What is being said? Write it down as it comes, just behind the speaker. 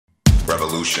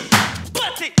Revolution.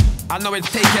 I know it's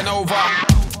taking over.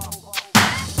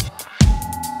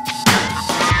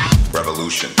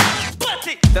 Revolution.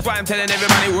 That's why I'm telling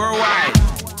everybody worldwide,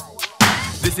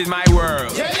 this is my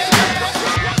world.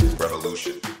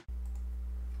 Revolution.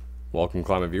 Welcome,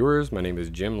 Climate Viewers. My name is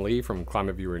Jim Lee from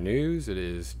ClimateViewer News. It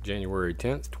is January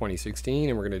 10th, 2016,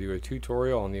 and we're going to do a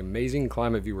tutorial on the amazing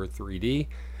ClimateViewer 3D.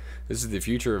 This is the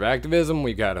future of activism.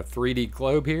 We've got a 3D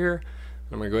globe here.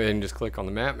 I'm going to go ahead and just click on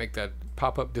the map, make that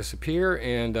pop-up disappear,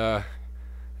 and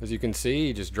as you can see,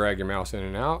 you just drag your mouse in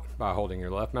and out by holding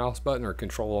your left mouse button or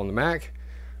control on the Mac.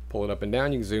 Pull it up and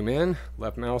down. You can zoom in,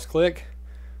 left mouse click,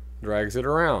 drags it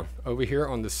around. Over here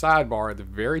on the sidebar at the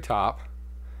very top,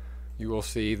 you will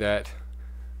see that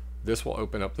this will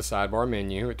open up the sidebar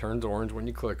menu. It turns orange when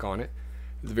you click on it.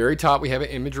 At the very top, we have an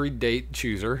imagery date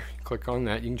chooser. Click on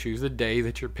that. You can choose the day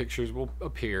that your pictures will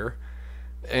appear.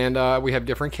 And we have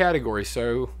different categories.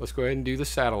 So let's go ahead and do the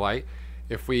satellite.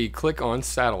 If we click on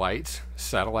satellites,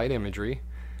 satellite imagery,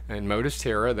 and Modus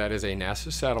Terra, that is a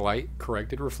NASA satellite,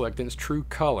 corrected reflectance, true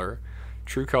color.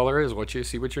 True color is what you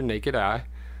see with your naked eye.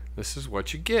 This is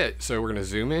what you get. So we're going to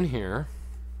zoom in here.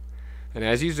 And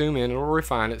as you zoom in, it'll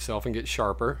refine itself and get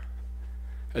sharper.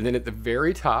 And then at the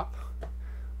very top,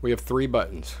 we have three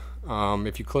buttons.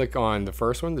 If you click on the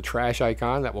first one, the trash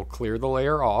icon, that will clear the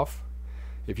layer off.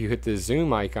 If you hit the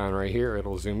zoom icon right here,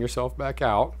 it'll zoom yourself back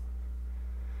out.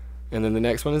 And then the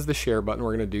next one is the share button.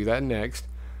 We're going to do that next.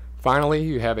 Finally,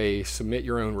 you have a submit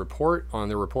your own report on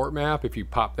the report map. If you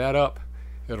pop that up,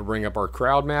 it'll bring up our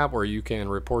crowd map where you can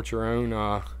report your own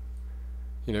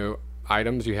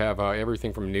items. You have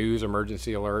everything from news,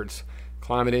 emergency alerts,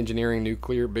 climate engineering,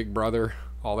 nuclear, Big Brother,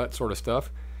 all that sort of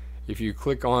stuff. If you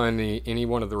click on any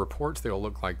one of the reports, they'll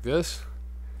look like this.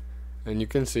 And you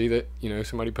can see that,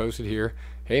 somebody posted here,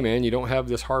 hey man, you don't have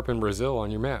this harp in Brazil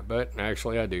on your map. But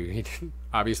actually I do. He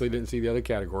obviously didn't see the other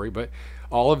category, but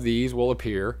all of these will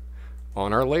appear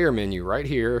on our layer menu right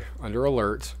here under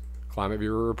alerts,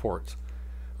 ClimateViewer reports.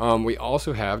 We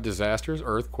also have disasters,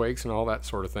 earthquakes, and all that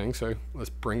sort of thing. So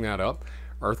let's bring that up.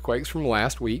 Earthquakes from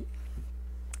last week.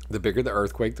 The bigger the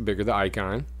earthquake, the bigger the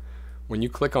icon. When you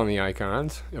click on the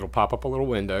icons, it'll pop up a little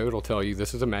window. It'll tell you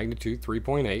this is a magnitude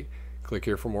 3.8. Click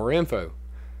here for more info.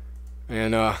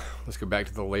 And let's go back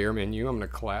to the layer menu. I'm going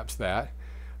to collapse that.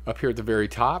 Up here at the very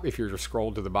top, if you're to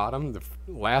scroll to the bottom, the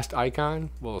last icon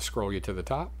will scroll you to the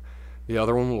top. The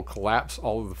other one will collapse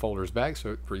all of the folders back,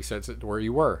 so it resets it to where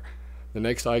you were. The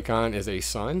next icon is a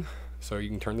sun, so you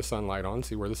can turn the sunlight on,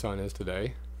 see where the sun is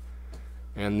today.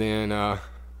 And then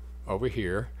over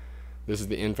here, this is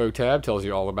the info tab, tells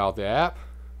you all about the app.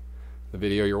 The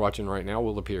video you're watching right now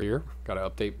will appear here. Got to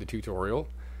update the tutorial,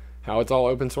 how it's all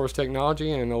open source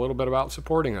technology, and a little bit about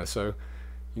supporting us. So you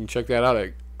can check that out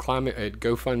at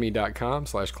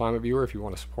GoFundMe.com/ClimateViewer if you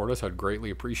want to support us. I'd greatly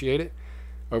appreciate it.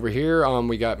 Over here,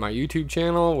 we got my YouTube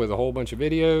channel with a whole bunch of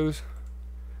videos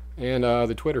and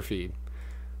the Twitter feed.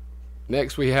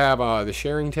 Next, we have the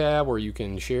sharing tab where you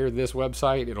can share this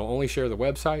website. It'll only share the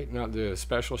website, not the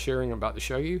special sharing I'm about to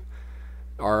show you.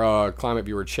 Our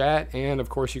ClimateViewer chat, and of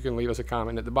course you can leave us a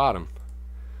comment at the bottom.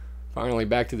 Finally,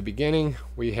 back to the beginning,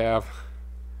 we have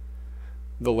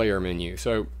the layer menu.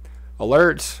 So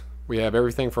alerts, we have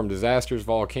everything from disasters,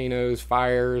 volcanoes,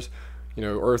 fires,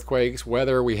 earthquakes,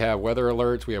 weather. We have weather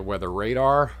alerts, we have weather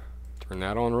radar. Turn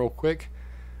that on real quick.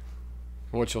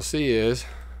 And what you'll see is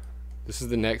this is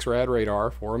the NEXRAD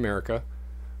radar for America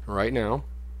right now.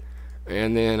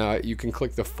 And then you can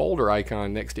click the folder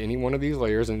icon next to any one of these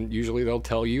layers, and usually they'll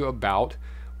tell you about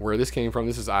where this came from.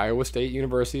 This is Iowa State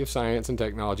University of Science and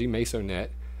Technology, Mesonet.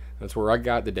 That's where I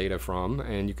got the data from,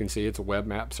 and you can see it's a web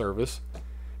map service.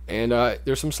 And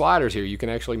there's some sliders here. You can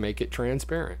actually make it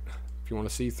transparent if you want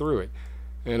to see through it.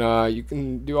 And you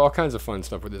can do all kinds of fun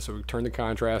stuff with this. So we turn the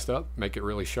contrast up, make it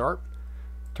really sharp.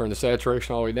 Turn the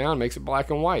saturation all the way down, makes it black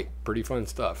and white. Pretty fun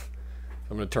stuff.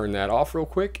 I'm going to turn that off real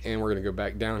quick, and we're going to go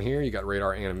back down here. You got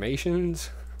radar animations,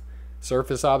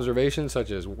 surface observations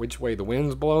such as which way the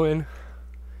wind's blowing,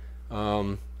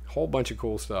 whole bunch of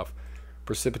cool stuff.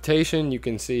 Precipitation, you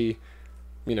can see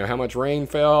how much rain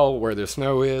fell, where the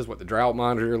snow is, what the drought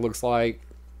monitor looks like,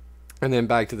 and then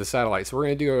back to the satellite. So we're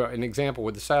going to do an example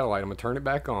with the satellite. I'm going to turn it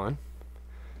back on,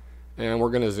 and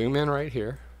we're going to zoom in right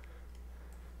here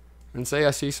and say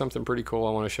I see something pretty cool.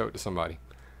 I want to show it to somebody.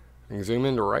 I can zoom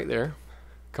into right there,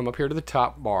 come up here to the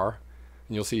top bar,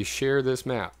 and you'll see share this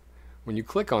map. When you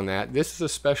click on that, this is a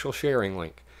special sharing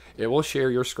link. It will share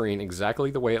your screen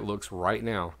exactly the way it looks right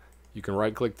now. You can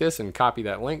right click this and copy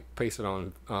that link, paste it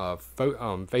on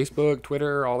Facebook,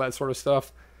 Twitter, all that sort of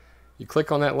stuff. You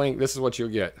click on that link, this is what you'll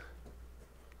get.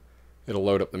 It'll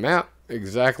load up the map,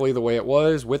 exactly the way it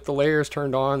was with the layers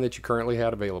turned on that you currently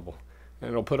had available. And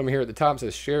it'll put them here at the top. It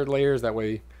says shared layers. That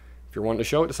way, if you're wanting to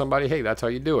show it to somebody, hey, that's how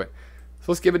you do it.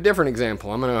 So let's give a different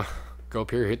example. I'm going to go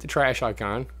up here, hit the trash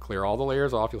icon, clear all the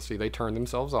layers off. You'll see they turn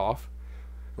themselves off.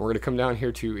 And we're going to come down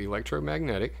here to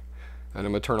electromagnetic. And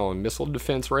I'm going to turn on missile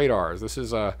defense radars. This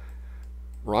is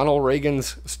Ronald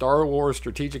Reagan's Star Wars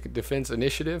Strategic Defense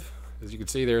Initiative. As you can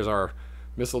see, there's our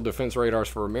missile defense radars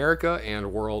for America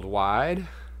and worldwide.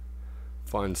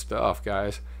 Fun stuff,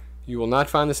 guys. You will not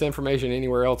find this information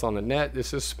anywhere else on the net.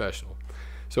 This is special.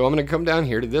 So I'm going to come down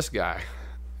here to this guy.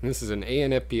 And this is an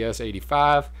ANFPS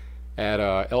 85 at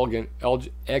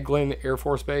Eglin Air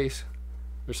Force Base.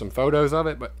 There's some photos of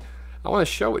it, but I want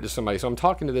to show it to somebody. So I'm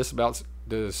talking to this about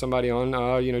to somebody on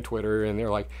Twitter, and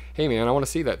they're like, hey man, I want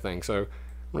to see that thing. So I'm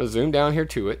going to zoom down here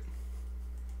to it.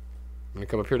 I'm going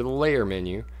to come up here to the layer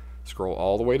menu, scroll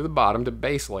all the way to the bottom to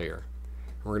base layer.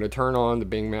 And we're going to turn on the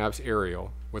Bing Maps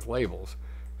aerial with labels.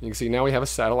 You can see now we have a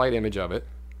satellite image of it,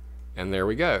 and there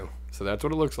we go. So that's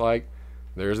what it looks like.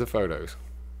 There's the photos.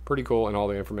 Pretty cool, and all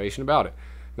the information about it.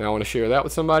 Now I want to share that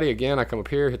with somebody. Again, I come up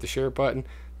here, hit the share button.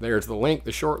 There's the link,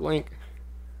 the short link.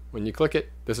 When you click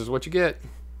it, this is what you get.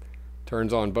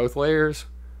 Turns on both layers,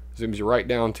 zooms you right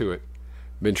down to it.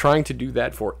 Been trying to do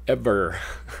that forever.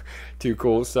 Too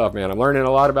cool stuff, man. I'm learning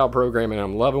a lot about programming.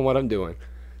 I'm loving what I'm doing.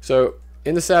 So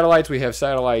in the satellites, we have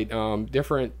satellite,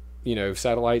 different,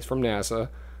 satellites from NASA.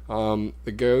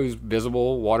 That goes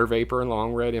visible, water vapor, and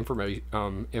long-red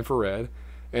infrared.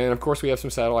 And of course, we have some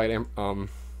satellite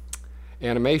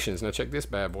animations. Now check this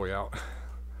bad boy out.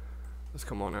 Let's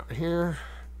come on out here.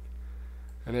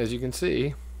 And as you can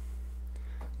see,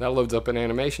 that loads up an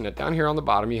animation. And down here on the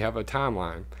bottom, you have a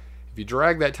timeline. If you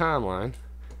drag that timeline,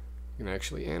 you can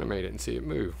actually animate it and see it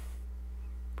move.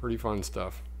 Pretty fun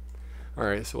stuff. All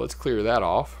right, so let's clear that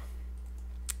off.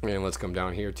 And let's come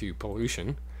down here to pollution.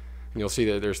 And you'll see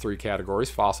that there's 3 categories.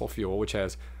 Fossil fuel, which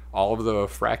has all of the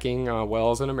fracking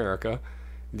wells in America.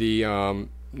 The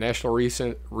National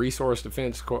Resource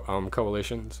Defense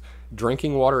Coalition's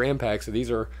drinking water impacts. So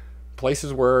these are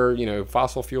places where,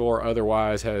 fossil fuel or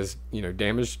otherwise has,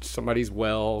 damaged somebody's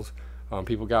wells.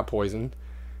 People got poisoned.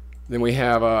 Then we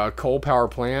have coal power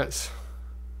plants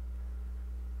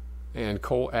and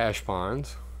coal ash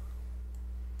ponds.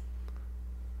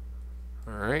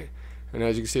 All right. And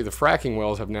as you can see, the fracking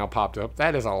wells have now popped up.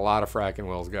 That is a lot of fracking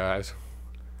wells, guys.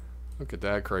 Look at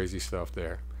that crazy stuff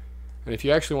there. And if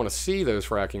you actually want to see those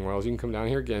fracking wells, you can come down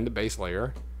here again to base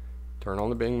layer, turn on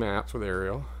the Bing Maps with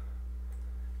aerial,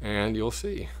 and you'll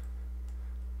see.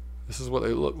 This is what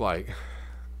they look like. I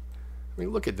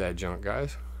mean, look at that junk,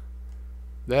 guys.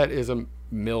 That is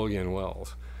 1,000,000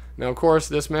 wells. Now, of course,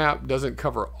 this map doesn't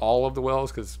cover all of the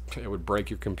wells because it would break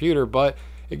your computer, but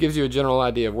it gives you a general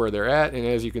idea of where they're at. And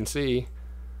as you can see,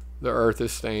 the earth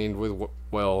is stained with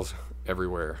wells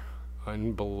everywhere.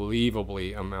 Unbelievable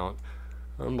amount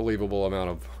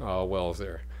of wells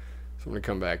there. So I'm going to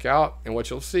come back out, and what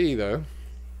you'll see though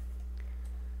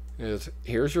is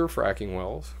here's your fracking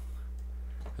wells,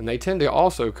 and they tend to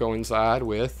also coincide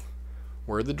with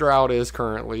where the drought is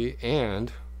currently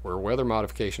and where weather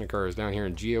modification occurs. Down here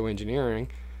in Geoengineering,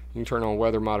 you can turn on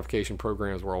weather modification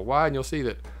programs worldwide, and you'll see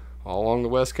that all along the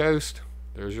west coast,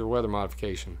 there's your weather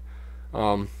modification.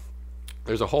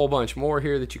 There's a whole bunch more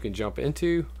here that you can jump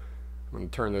into. I'm going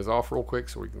to turn those off real quick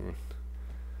so we can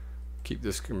keep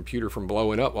this computer from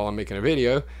blowing up while I'm making a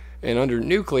video. And under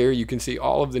nuclear, you can see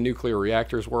all of the nuclear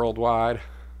reactors worldwide.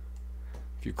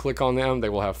 If you click on them, they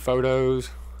will have photos.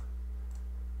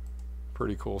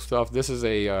 Pretty cool stuff. This is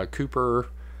a Cooper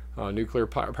nuclear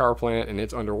power plant, and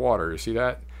it's underwater. You see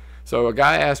that? So a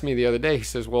guy asked me the other day, he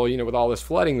says, well, with all this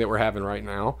flooding that we're having right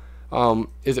now,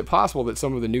 is it possible that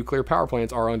some of the nuclear power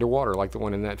plants are underwater, like the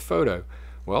one in that photo?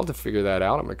 Well, to figure that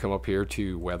out, I'm going to come up here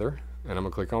to weather, and I'm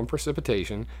going to click on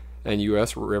precipitation and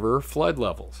U.S. river flood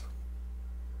levels.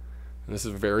 And this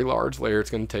is a very large layer. It's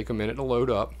going to take a minute to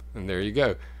load up, and there you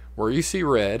go. Where you see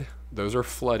red, those are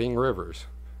flooding rivers.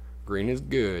 Green is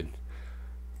good.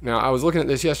 Now, I was looking at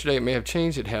this yesterday. It may have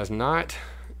changed. It has not.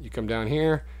 You come down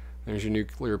here. There's your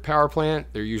nuclear power plant.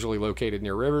 They're usually located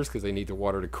near rivers because they need the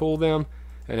water to cool them.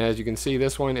 And as you can see,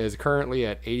 this one is currently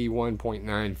at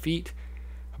 81.9 feet.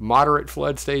 Moderate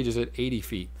flood stage is at 80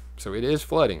 feet. So it is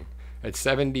flooding. At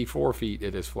 74 feet,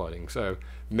 it is flooding. So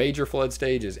major flood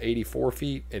stage is 84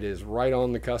 feet. It is right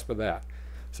on the cusp of that.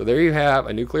 So there you have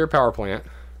a nuclear power plant.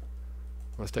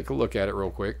 Let's take a look at it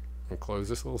real quick. I'll close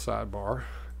this little sidebar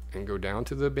and go down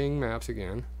to the Bing Maps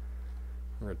again.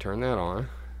 I'm going to turn that on.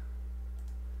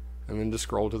 And then to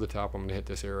scroll to the top, I'm going to hit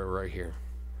this arrow right here.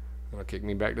 It'll kick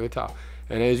me back to the top.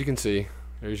 And as you can see,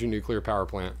 there's your nuclear power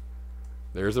plant.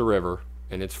 there's the river,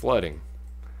 and it's flooding.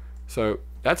 So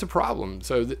that's a problem.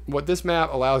 So what this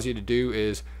map allows you to do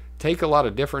is take a lot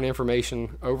of different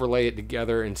information, overlay it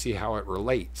together, and see how it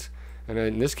relates. And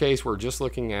in this case, we're just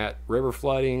looking at river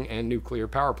flooding and nuclear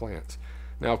power plants.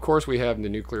 Now, of course, we have the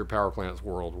nuclear power plants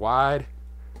worldwide.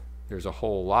 There's a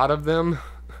whole lot of them.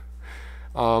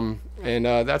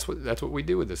 That's what we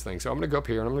do with this thing. So I'm going to go up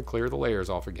here and I'm going to clear the layers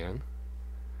off again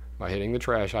by hitting the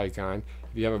trash icon.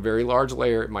 If you have a very large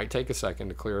layer, it might take a second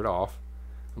to clear it off.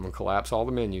 I'm going to collapse all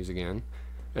the menus again.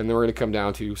 And then we're going to come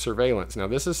down to surveillance. Now,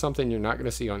 this is something you're not going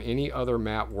to see on any other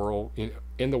map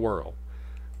in the world.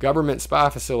 Government spy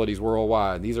facilities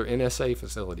worldwide. These are NSA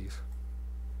facilities,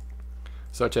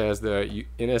 such as the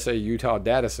NSA Utah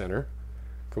Data Center,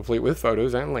 complete with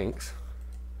photos and links.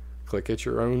 Click at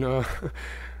your own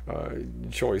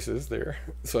choices there.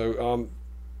 So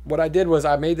what I did was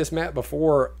I made this map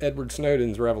before Edward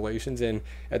Snowden's revelations, and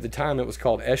at the time it was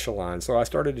called Echelon. So I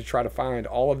started to try to find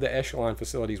all of the Echelon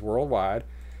facilities worldwide,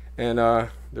 and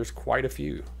there's quite a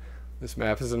few. This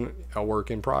map is a work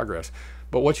in progress.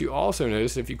 But what you also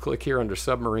notice, if you click here under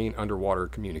submarine underwater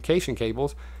communication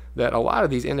cables, that a lot of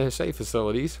these NSA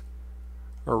facilities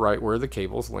are right where the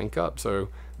cables link up, so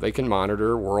they can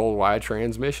monitor worldwide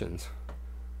transmissions.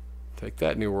 Take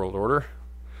that, New World Order.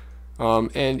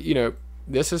 And you know,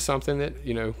 this is something that,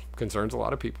 you know, concerns a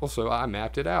lot of people, so I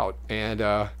mapped it out.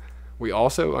 And we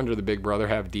also, under the Big Brother,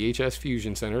 have DHS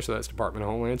Fusion Center, so that's Department of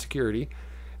Homeland Security,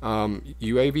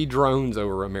 UAV drones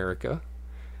over America.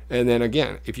 And then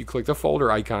again, if you click the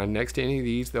folder icon next to any of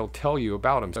these, they'll tell you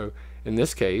about them. So in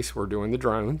this case, we're doing the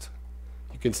drones.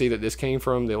 You can see that this came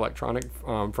from the Electronic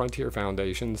Frontier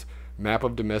Foundation's map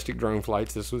of domestic drone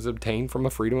flights. This was obtained from a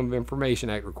Freedom of Information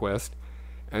Act request.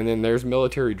 And then there's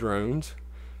military drones,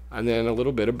 and then a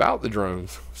little bit about the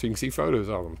drones, so you can see photos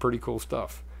of them. Pretty cool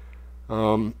stuff.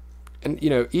 And you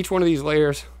know, each one of these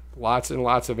layers, lots and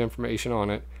lots of information on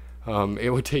it.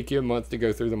 It would take you a month to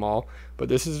go through them all, but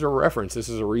this is a reference. This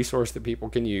is a resource that people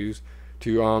can use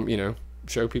to you know,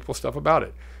 show people stuff about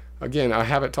it. Again, I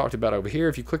have it talked about over here.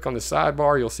 If you click on the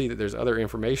sidebar, you'll see that there's other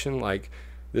information, like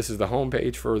this is the home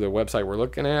page for the website we're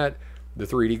looking at, the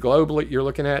 3D globe you're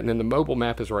looking at, and then the mobile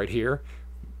map is right here.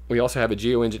 We also have a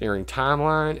geoengineering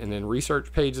timeline, and then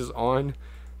research pages on,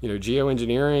 you know,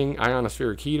 geoengineering,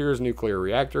 ionospheric heaters, nuclear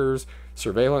reactors,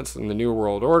 surveillance in the New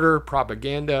World Order,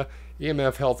 propaganda,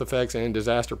 EMF health effects, and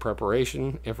disaster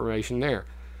preparation information there.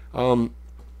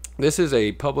 This is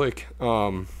a public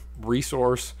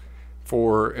resource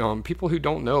for people who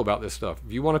don't know about this stuff.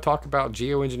 If you want to talk about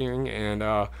geoengineering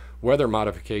and weather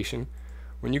modification,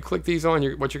 when you click these on,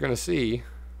 what you're going to see,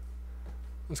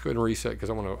 let's go ahead and reset because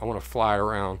I want to fly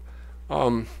around.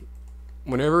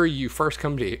 Whenever you first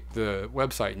come to the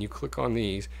website and you click on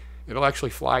these, it'll actually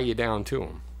fly you down to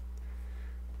them.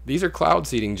 These are cloud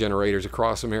seeding generators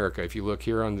across America. If you look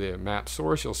here on the map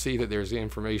source, you'll see that there's the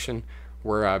information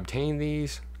where I obtained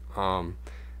these.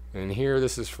 And here,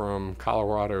 this is from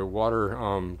Colorado Water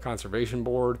Conservation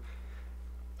Board.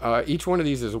 Each one of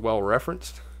these is well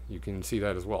referenced. You can see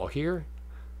that as well here.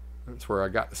 That's where I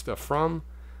got the stuff from.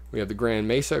 We have the Grand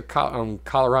Mesa,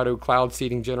 Colorado cloud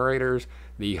seeding generators,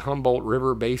 the Humboldt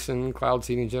River Basin cloud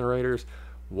seeding generators,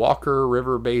 Walker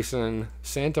River Basin,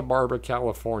 Santa Barbara,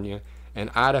 California, and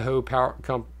Idaho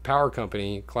Power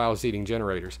Company cloud seeding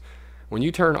generators. When you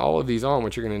turn all of these on,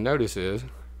 what you're going to notice is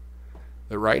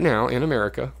that right now in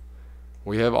America,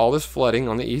 we have all this flooding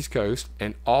on the East Coast,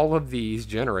 and all of these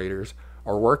generators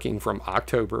are working from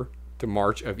October to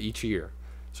March of each year.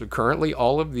 So currently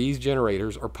all of these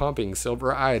generators are pumping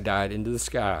silver iodide into the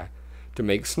sky to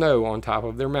make snow on top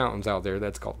of their mountains out there.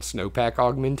 That's called snowpack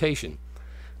augmentation.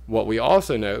 What we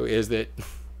also know is that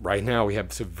right now we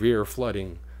have severe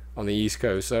flooding on the East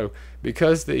Coast. So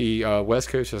because the West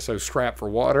Coast is so strapped for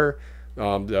water,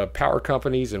 the power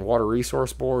companies and water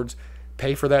resource boards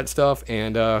pay for that stuff,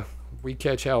 and we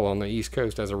catch hell on the East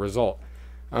Coast as a result.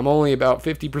 I'm only about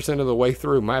 50% of the way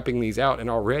through mapping these out, and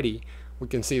already we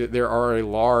can see that there are a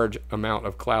large amount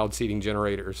of cloud seeding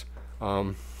generators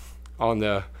on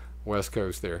the West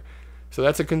Coast there. So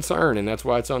that's a concern, and that's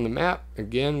why it's on the map.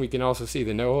 Again, we can also see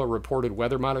the NOAA reported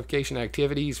weather modification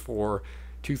activities for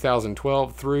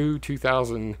 2012 through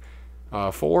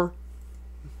 2004.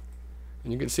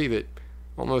 And you can see that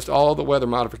almost all the weather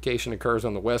modification occurs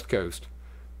on the West Coast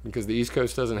because the East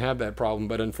Coast doesn't have that problem,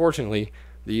 but unfortunately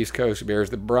the East Coast bears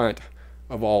the brunt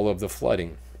of all of the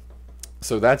flooding.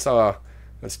 So that's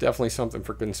definitely something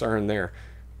for concern there.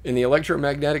 In the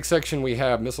electromagnetic section, we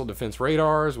have missile defense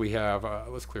radars. We have,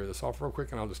 let's clear this off real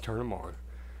quick and I'll just turn them on.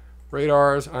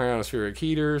 Radars, ionospheric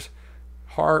heaters,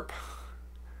 HARP,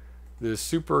 the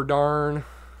super darn,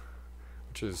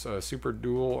 which is a super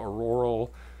dual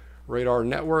auroral radar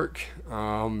network,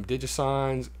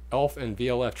 digisigns, ELF and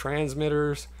VLF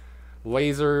transmitters,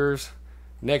 lasers,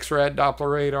 NEXRAD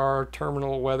Doppler radar,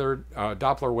 terminal weather,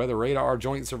 Doppler weather radar,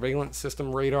 joint surveillance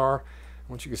system radar.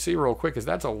 What you can see real quick is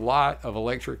that's a lot of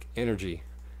electric energy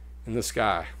in the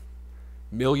sky.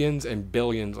 Millions and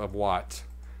billions of watts.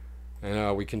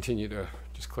 And we continue to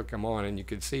just click them on, and you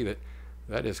can see that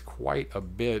that is quite a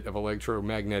bit of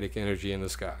electromagnetic energy in the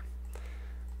sky.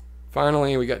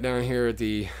 Finally, we got down here at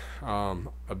the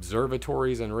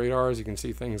observatories and radars. You can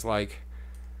see things like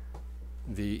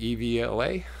the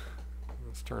EVLA.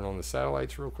 Let's turn on the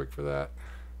satellites real quick for that.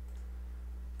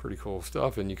 Pretty cool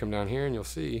stuff. And you come down here and you'll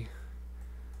see,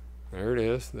 there it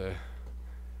is, the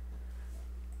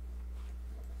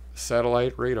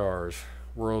satellite radars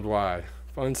worldwide.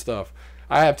 Fun stuff.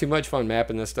 I have too much fun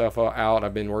mapping this stuff out.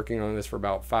 I've been working on this for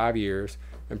about 5 years,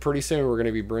 and pretty soon we're going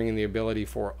to be bringing the ability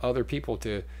for other people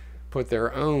to put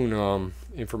their own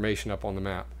information up on the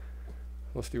map.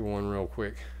 Let's do one real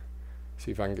quick.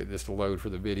 See if I can get this to load for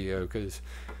the video, because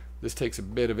this takes a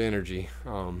bit of energy.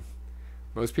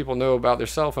 Most people know about their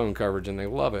cell phone coverage and they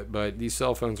love it, but these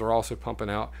cell phones are also pumping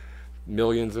out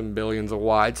millions and billions of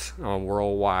watts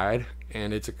worldwide,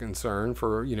 and it's a concern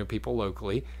for people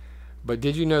locally. But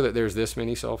did you know that there's this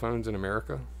many cell phones in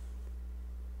America?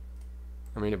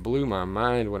 I mean, it blew my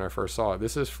mind when I first saw it.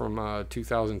 This is from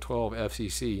 2012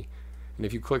 FCC, and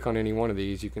if you click on any one of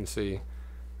these, you can see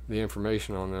the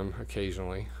information on them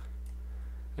occasionally.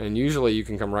 And usually you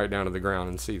can come right down to the ground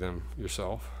and see them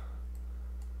yourself.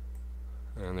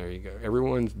 And there you go.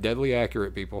 Everyone's deadly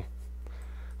accurate, people.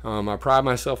 I pride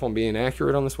myself on being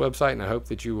accurate on this website, and I hope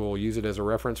that you will use it as a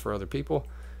reference for other people.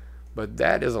 But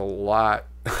that is a lot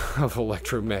of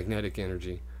electromagnetic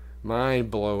energy.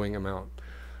 Mind-blowing amount.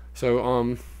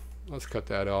 So let's cut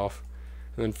that off.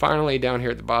 And then finally, down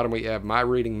here at the bottom, we have My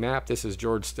Reading Map. This is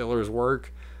George Stiller's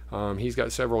work. He's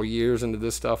got several years into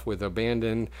this stuff with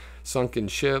abandoned sunken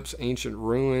ships, ancient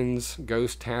ruins,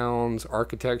 ghost towns,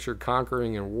 architecture,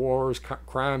 conquering and wars,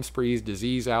 crime sprees,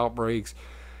 disease outbreaks.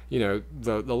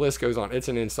 The list goes on. It's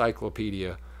an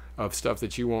encyclopedia of stuff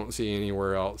that you won't see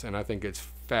anywhere else, and I think it's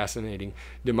fascinating.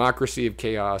 Democracy of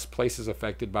Chaos, places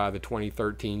affected by the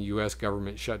 2013 U.S.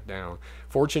 government shutdown,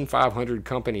 Fortune 500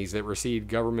 companies that received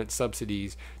government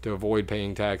subsidies to avoid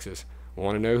paying taxes.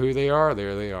 Want to know who they are?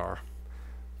 There they are.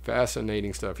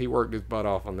 Fascinating stuff. He worked his butt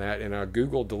off on that, and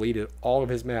Google deleted all of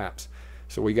his maps.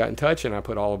 So we got in touch, and I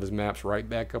put all of his maps right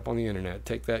back up on the internet.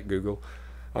 Take that, Google.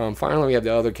 Finally, we have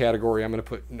the other category. I'm going to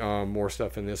put more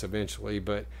stuff in this eventually,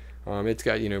 but it's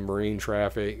got marine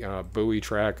traffic, buoy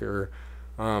tracker,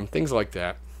 things like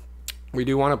that. We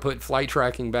do want to put flight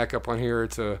tracking back up on here.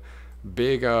 It's a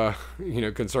big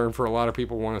concern for a lot of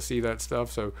people. Want to see that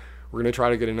stuff, so we're going to try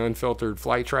to get an unfiltered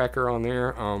flight tracker on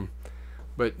there.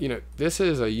 But this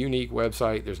is a unique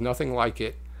website. There's nothing like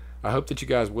it. I hope that you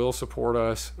guys will support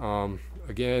us.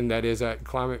 Again, that is at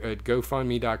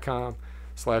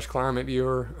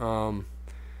GoFundMe.com/ClimateViewer.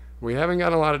 We haven't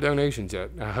got a lot of donations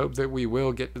yet. I hope that we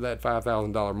will get to that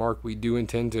 $5,000 mark. We do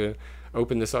intend to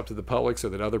open this up to the public so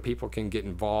that other people can get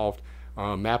involved,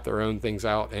 map their own things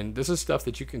out. And this is stuff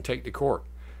that you can take to court.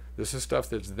 This is stuff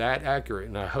that's that accurate.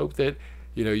 And I hope that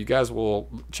you guys will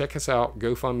check us out,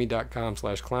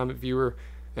 GoFundMe.com/ClimateViewer,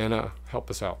 and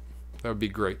help us out. That would be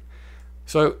great.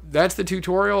 So that's the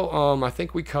tutorial. I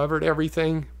think we covered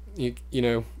everything.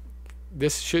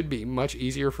 This should be much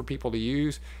easier for people to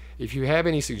use. If you have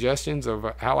any suggestions of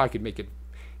how I could make it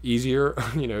easier,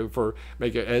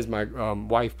 make it, as my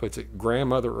wife puts it,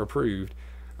 grandmother approved,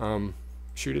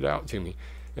 shoot it out to me.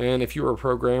 And if you're a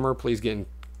programmer, please get in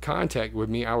contact with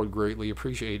me. I would greatly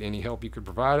appreciate any help you could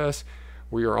provide us.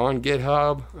 We are on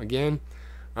GitHub. Again,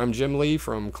 I'm Jim Lee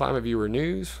from ClimateViewer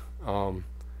News. I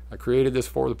created this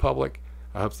for the public.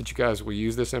 I hope that you guys will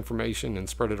use this information and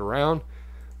spread it around.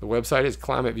 The website is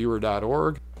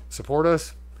climateviewer.org. Support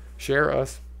us, share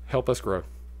us, help us grow.